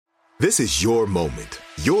This is your moment,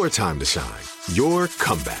 your time to shine, your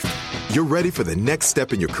comeback. You're ready for the next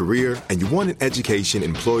step in your career, and you want an education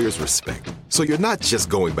employers respect. So you're not just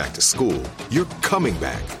going back to school, you're coming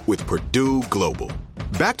back with Purdue Global.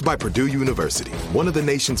 Backed by Purdue University, one of the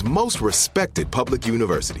nation's most respected public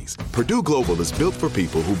universities, Purdue Global is built for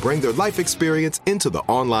people who bring their life experience into the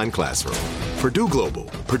online classroom. Purdue Global,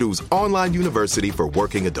 Purdue's online university for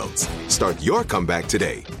working adults. Start your comeback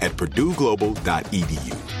today at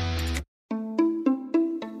purdueglobal.edu.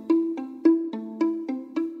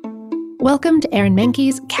 Welcome to Aaron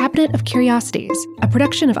Mahnke's Cabinet of Curiosities, a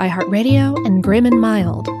production of iHeartRadio and Grim and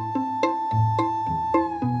Mild.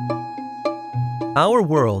 Our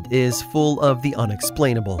world is full of the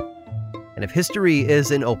unexplainable. And if history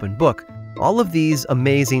is an open book, all of these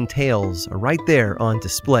amazing tales are right there on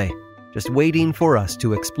display, just waiting for us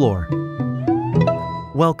to explore.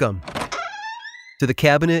 Welcome to the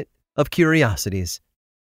Cabinet of Curiosities.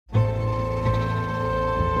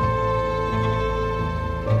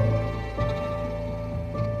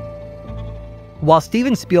 While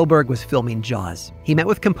Steven Spielberg was filming Jaws, he met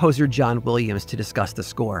with composer John Williams to discuss the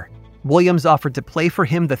score. Williams offered to play for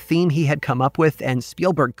him the theme he had come up with, and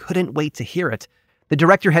Spielberg couldn't wait to hear it. The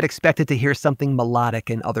director had expected to hear something melodic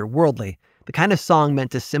and otherworldly, the kind of song meant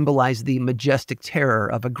to symbolize the majestic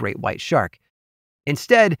terror of a great white shark.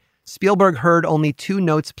 Instead, Spielberg heard only two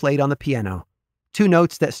notes played on the piano, two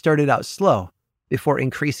notes that started out slow before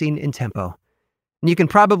increasing in tempo. And you can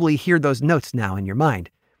probably hear those notes now in your mind.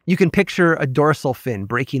 You can picture a dorsal fin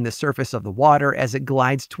breaking the surface of the water as it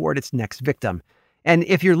glides toward its next victim. And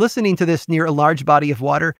if you're listening to this near a large body of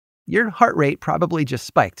water, your heart rate probably just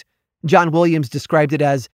spiked. John Williams described it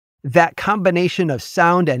as that combination of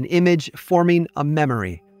sound and image forming a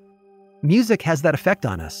memory. Music has that effect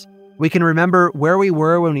on us. We can remember where we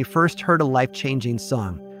were when we first heard a life-changing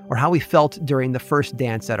song, or how we felt during the first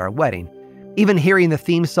dance at our wedding. Even hearing the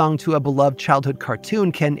theme song to a beloved childhood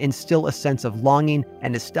cartoon can instill a sense of longing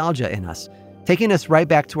and nostalgia in us, taking us right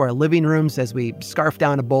back to our living rooms as we scarf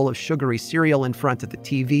down a bowl of sugary cereal in front of the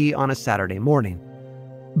TV on a Saturday morning.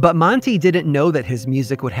 But Monty didn't know that his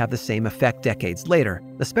music would have the same effect decades later,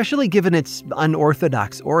 especially given its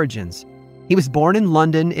unorthodox origins. He was born in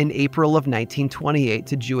London in April of 1928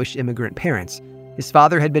 to Jewish immigrant parents. His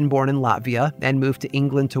father had been born in Latvia and moved to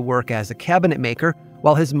England to work as a cabinet maker,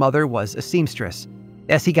 while his mother was a seamstress.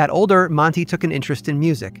 As he got older, Monty took an interest in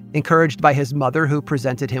music, encouraged by his mother, who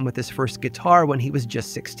presented him with his first guitar when he was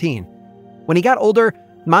just 16. When he got older,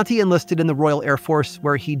 Monty enlisted in the Royal Air Force,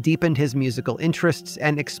 where he deepened his musical interests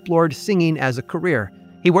and explored singing as a career.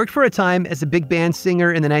 He worked for a time as a big band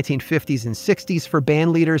singer in the 1950s and 60s for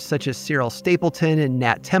band leaders such as Cyril Stapleton and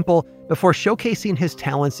Nat Temple, before showcasing his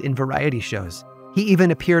talents in variety shows. He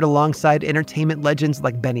even appeared alongside entertainment legends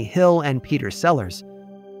like Benny Hill and Peter Sellers.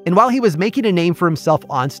 And while he was making a name for himself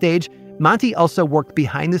on stage, Monty also worked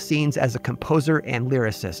behind the scenes as a composer and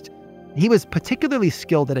lyricist. He was particularly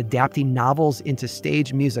skilled at adapting novels into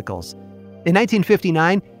stage musicals. In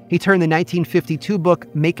 1959, he turned the 1952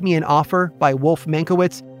 book Make Me an Offer by Wolf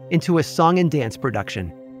Mankiewicz into a song and dance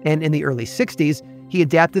production. And in the early 60s, he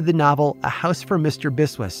adapted the novel A House for Mr.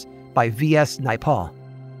 Biswas by V.S. Naipaul.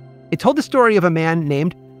 It told the story of a man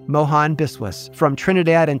named Mohan Biswas from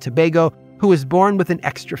Trinidad and Tobago who was born with an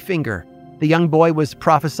extra finger. The young boy was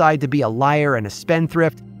prophesied to be a liar and a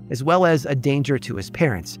spendthrift, as well as a danger to his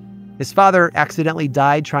parents. His father accidentally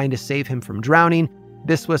died trying to save him from drowning.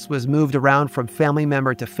 Biswas was moved around from family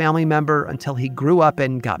member to family member until he grew up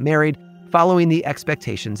and got married, following the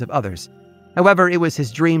expectations of others. However, it was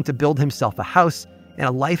his dream to build himself a house and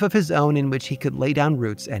a life of his own in which he could lay down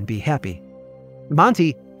roots and be happy.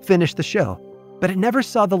 Monty finished the show, but it never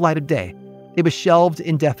saw the light of day. It was shelved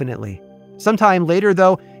indefinitely. Sometime later,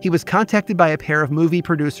 though, he was contacted by a pair of movie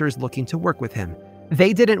producers looking to work with him.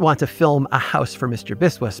 They didn't want to film A House for Mr.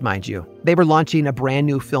 Biswas, mind you. They were launching a brand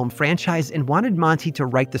new film franchise and wanted Monty to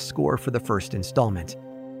write the score for the first installment.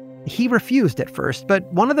 He refused at first,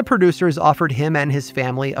 but one of the producers offered him and his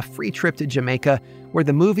family a free trip to Jamaica, where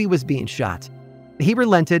the movie was being shot. He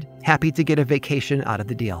relented, happy to get a vacation out of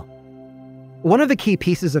the deal. One of the key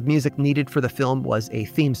pieces of music needed for the film was a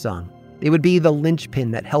theme song. It would be the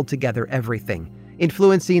linchpin that held together everything,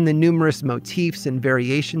 influencing the numerous motifs and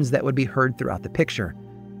variations that would be heard throughout the picture.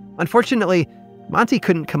 Unfortunately, Monty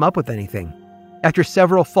couldn't come up with anything. After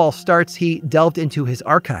several false starts, he delved into his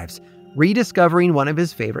archives, rediscovering one of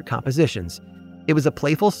his favorite compositions. It was a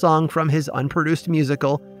playful song from his unproduced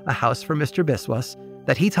musical, A House for Mr. Biswas,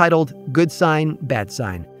 that he titled Good Sign, Bad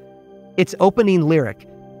Sign. Its opening lyric,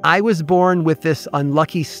 I was born with this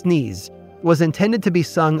unlucky sneeze, was intended to be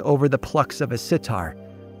sung over the plucks of a sitar,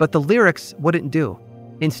 but the lyrics wouldn't do.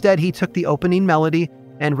 Instead, he took the opening melody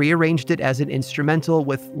and rearranged it as an instrumental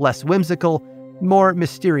with less whimsical, more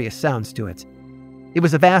mysterious sounds to it. It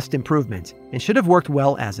was a vast improvement and should have worked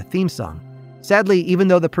well as a theme song. Sadly, even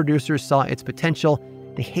though the producers saw its potential,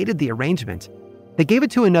 they hated the arrangement. They gave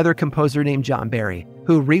it to another composer named John Barry,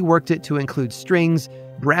 who reworked it to include strings,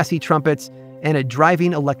 brassy trumpets, and a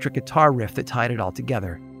driving electric guitar riff that tied it all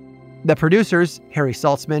together. The producers, Harry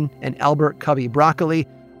Saltzman and Albert Cubby Broccoli,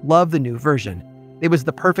 loved the new version. It was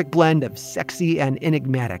the perfect blend of sexy and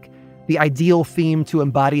enigmatic, the ideal theme to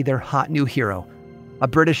embody their hot new hero, a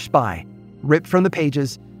British spy, ripped from the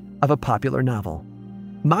pages of a popular novel.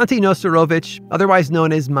 Monty Nosarovich, otherwise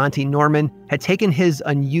known as Monty Norman, had taken his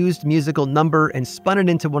unused musical number and spun it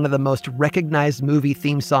into one of the most recognized movie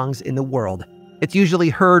theme songs in the world. It's usually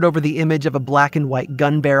heard over the image of a black and white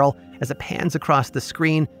gun barrel as it pans across the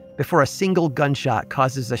screen before a single gunshot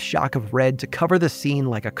causes a shock of red to cover the scene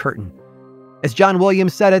like a curtain. As John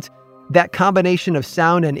Williams said it, that combination of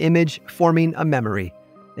sound and image forming a memory.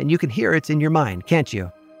 And you can hear it in your mind, can't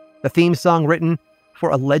you? The theme song written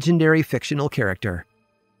for a legendary fictional character.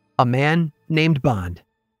 A man named Bond.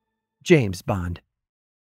 James Bond.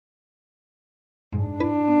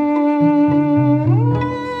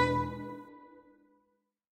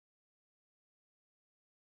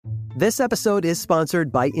 This episode is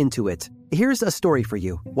sponsored by Intuit. Here's a story for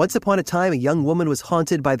you. Once upon a time, a young woman was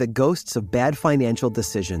haunted by the ghosts of bad financial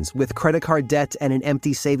decisions, with credit card debt and an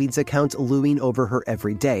empty savings account looming over her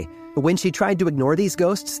every day. When she tried to ignore these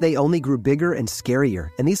ghosts, they only grew bigger and scarier,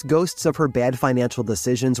 and these ghosts of her bad financial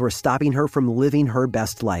decisions were stopping her from living her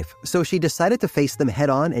best life. So she decided to face them head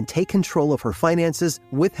on and take control of her finances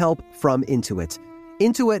with help from Intuit.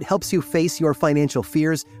 Intuit helps you face your financial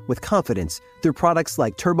fears with confidence through products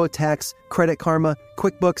like TurboTax, Credit Karma,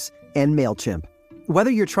 QuickBooks, and MailChimp. Whether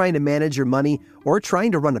you're trying to manage your money or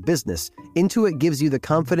trying to run a business, Intuit gives you the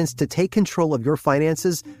confidence to take control of your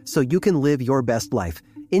finances so you can live your best life.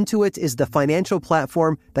 Intuit is the financial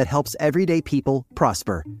platform that helps everyday people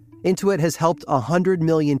prosper. Intuit has helped 100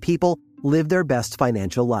 million people live their best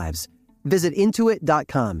financial lives. Visit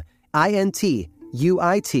Intuit.com, INTUIT.com,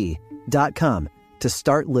 to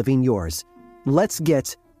start living yours. Let's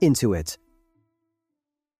get into it.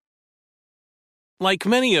 Like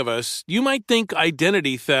many of us, you might think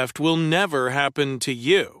identity theft will never happen to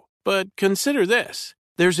you. But consider this.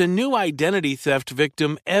 There's a new identity theft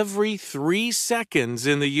victim every 3 seconds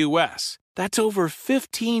in the U.S. That's over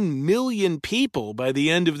 15 million people by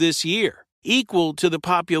the end of this year, equal to the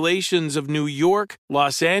populations of New York,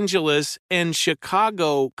 Los Angeles, and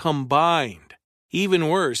Chicago combined. Even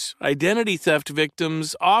worse, identity theft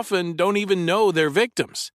victims often don't even know they're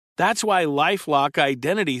victims. That's why LifeLock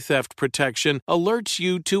Identity Theft Protection alerts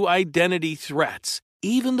you to identity threats,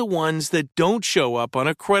 even the ones that don't show up on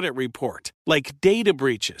a credit report, like data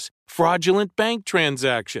breaches, fraudulent bank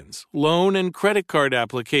transactions, loan and credit card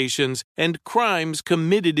applications, and crimes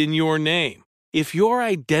committed in your name. If your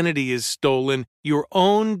identity is stolen, your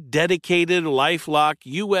own dedicated LifeLock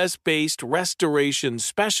U.S.-based restoration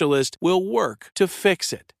specialist will work to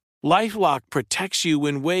fix it. LifeLock protects you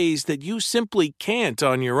in ways that you simply can't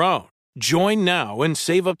on your own. Join now and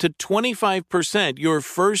save up to 25% your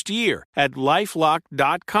first year at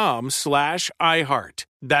LifeLock.com/iHeart.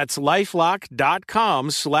 That's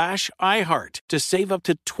LifeLock.com/iHeart to save up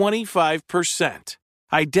to 25%.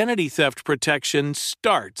 Identity theft protection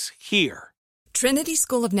starts here. Trinity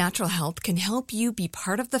School of Natural Health can help you be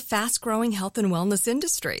part of the fast-growing health and wellness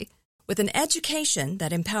industry. With an education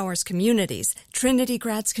that empowers communities, Trinity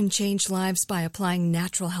grads can change lives by applying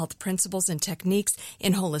natural health principles and techniques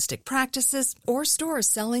in holistic practices or stores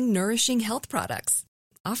selling nourishing health products.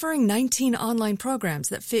 Offering 19 online programs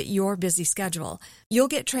that fit your busy schedule, you'll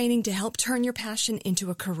get training to help turn your passion into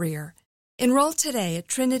a career. Enroll today at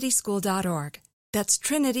trinityschool.org. That's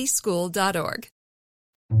trinityschool.org.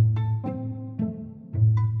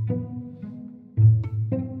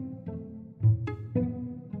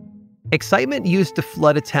 Excitement used to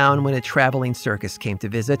flood a town when a traveling circus came to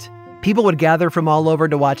visit. People would gather from all over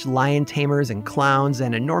to watch lion tamers and clowns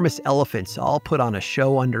and enormous elephants all put on a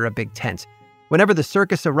show under a big tent. Whenever the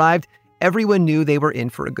circus arrived, everyone knew they were in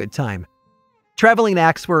for a good time. Traveling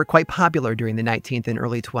acts were quite popular during the 19th and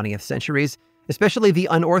early 20th centuries, especially the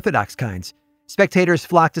unorthodox kinds. Spectators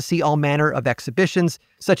flocked to see all manner of exhibitions,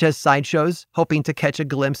 such as sideshows, hoping to catch a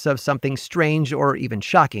glimpse of something strange or even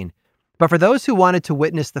shocking. But for those who wanted to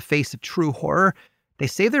witness the face of true horror, they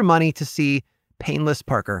saved their money to see Painless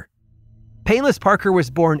Parker. Painless Parker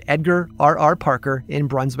was born Edgar R.R. Parker in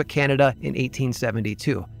Brunswick, Canada in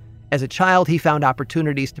 1872. As a child, he found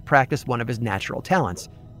opportunities to practice one of his natural talents,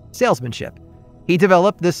 salesmanship. He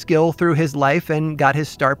developed this skill through his life and got his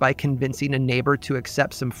start by convincing a neighbor to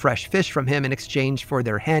accept some fresh fish from him in exchange for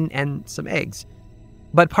their hen and some eggs.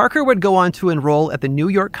 But Parker would go on to enroll at the New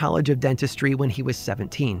York College of Dentistry when he was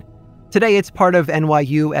 17. Today, it's part of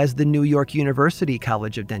NYU as the New York University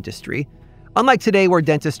College of Dentistry. Unlike today, where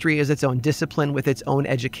dentistry is its own discipline with its own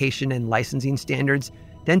education and licensing standards,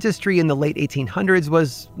 dentistry in the late 1800s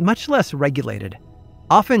was much less regulated.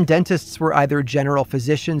 Often, dentists were either general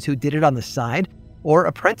physicians who did it on the side or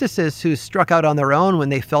apprentices who struck out on their own when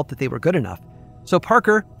they felt that they were good enough. So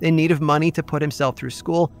Parker, in need of money to put himself through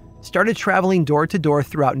school, started traveling door to door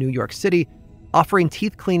throughout New York City, offering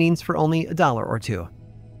teeth cleanings for only $1 or $2.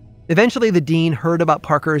 Eventually, the dean heard about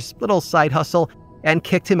Parker's little side hustle and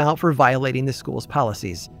kicked him out for violating the school's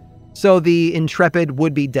policies. So the intrepid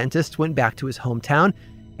would-be dentist went back to his hometown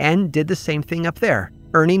and did the same thing up there,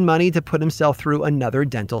 earning money to put himself through another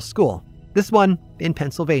dental school, this one in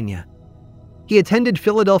Pennsylvania. He attended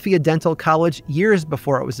Philadelphia Dental College years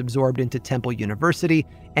before it was absorbed into Temple University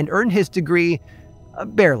and earned his degree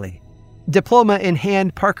barely. Diploma in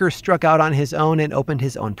hand, Parker struck out on his own and opened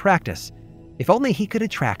his own practice. If only he could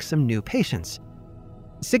attract some new patients.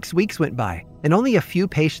 6 weeks went by, and only a few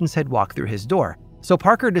patients had walked through his door, so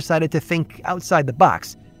Parker decided to think outside the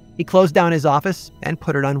box. He closed down his office and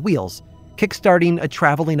put it on wheels, kickstarting a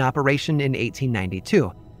traveling operation in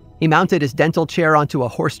 1892. He mounted his dental chair onto a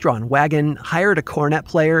horse-drawn wagon, hired a cornet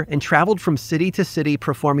player, and traveled from city to city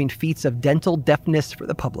performing feats of dental deafness for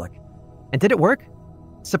the public. And did it work?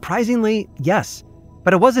 Surprisingly, yes.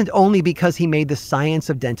 But it wasn't only because he made the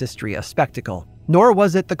science of dentistry a spectacle, nor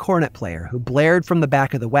was it the cornet player who blared from the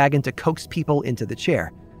back of the wagon to coax people into the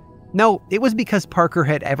chair. No, it was because Parker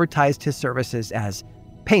had advertised his services as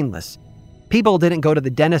painless. People didn't go to the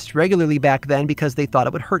dentist regularly back then because they thought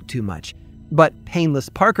it would hurt too much. But Painless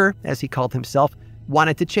Parker, as he called himself,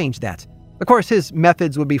 wanted to change that. Of course, his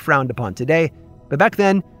methods would be frowned upon today, but back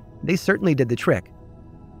then, they certainly did the trick.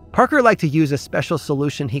 Parker liked to use a special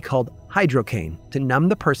solution he called hydrocaine to numb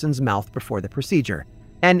the person's mouth before the procedure.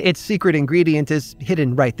 And its secret ingredient is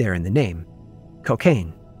hidden right there in the name: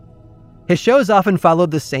 cocaine. His shows often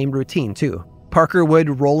followed the same routine, too. Parker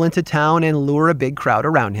would roll into town and lure a big crowd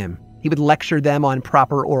around him. He would lecture them on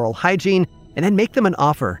proper oral hygiene and then make them an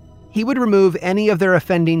offer. He would remove any of their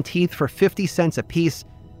offending teeth for 50 cents apiece,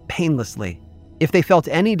 painlessly. If they felt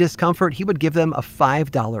any discomfort, he would give them a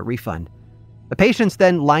 $5 refund. The patients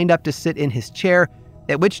then lined up to sit in his chair,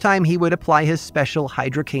 at which time he would apply his special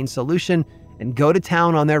hydrocaine solution and go to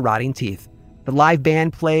town on their rotting teeth. The live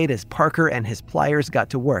band played as Parker and his pliers got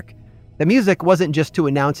to work. The music wasn't just to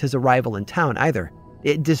announce his arrival in town either.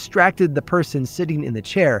 It distracted the person sitting in the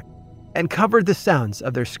chair and covered the sounds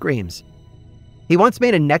of their screams. He once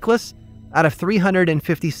made a necklace out of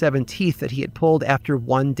 357 teeth that he had pulled after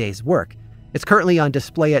one day's work. It's currently on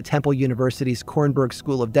display at Temple University's Kornberg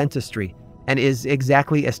School of Dentistry and is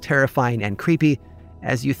exactly as terrifying and creepy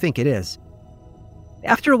as you think it is.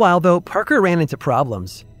 After a while, though, Parker ran into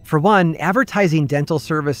problems. For one, advertising dental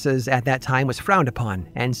services at that time was frowned upon,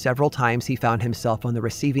 and several times he found himself on the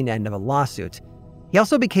receiving end of a lawsuit. He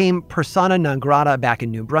also became persona non grata back in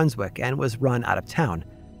New Brunswick and was run out of town.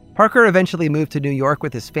 Parker eventually moved to New York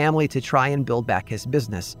with his family to try and build back his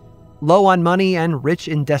business. Low on money and rich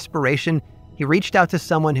in desperation, he reached out to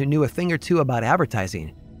someone who knew a thing or two about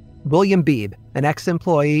advertising: William Beebe, an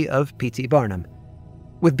ex-employee of P.T. Barnum.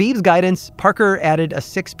 With Beebe's guidance, Parker added a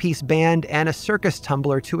 6-piece band and a circus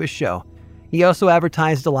tumbler to his show. He also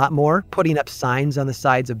advertised a lot more, putting up signs on the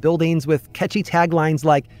sides of buildings with catchy taglines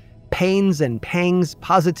like "Pains and Pangs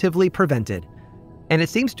Positively Prevented." And it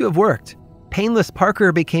seems to have worked. Painless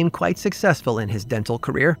Parker became quite successful in his dental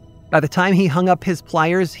career. By the time he hung up his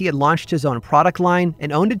pliers, he had launched his own product line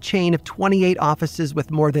and owned a chain of 28 offices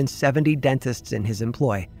with more than 70 dentists in his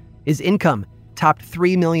employ. His income topped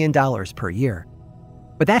 $3 million per year.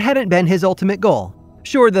 But that hadn't been his ultimate goal.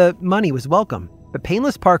 Sure, the money was welcome, but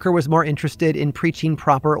Painless Parker was more interested in preaching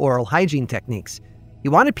proper oral hygiene techniques. He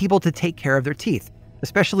wanted people to take care of their teeth,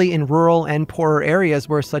 especially in rural and poorer areas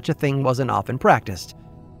where such a thing wasn't often practiced.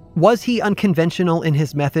 Was he unconventional in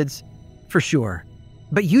his methods? For sure.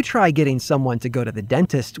 But you try getting someone to go to the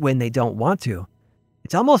dentist when they don't want to.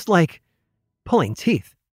 It's almost like pulling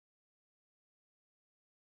teeth.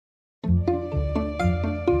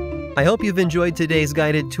 I hope you've enjoyed today's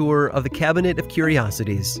guided tour of the Cabinet of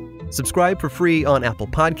Curiosities. Subscribe for free on Apple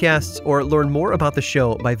Podcasts or learn more about the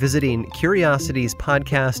show by visiting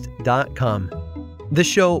curiositiespodcast.com. This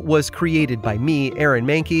show was created by me, Aaron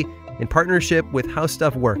Mahnke, in partnership with How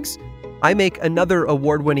Stuff Works. I make another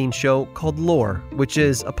award-winning show called Lore, which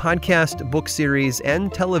is a podcast, book series,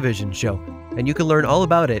 and television show. And you can learn all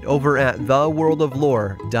about it over at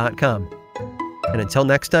theworldoflore.com. And until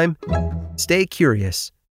next time, stay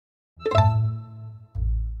curious.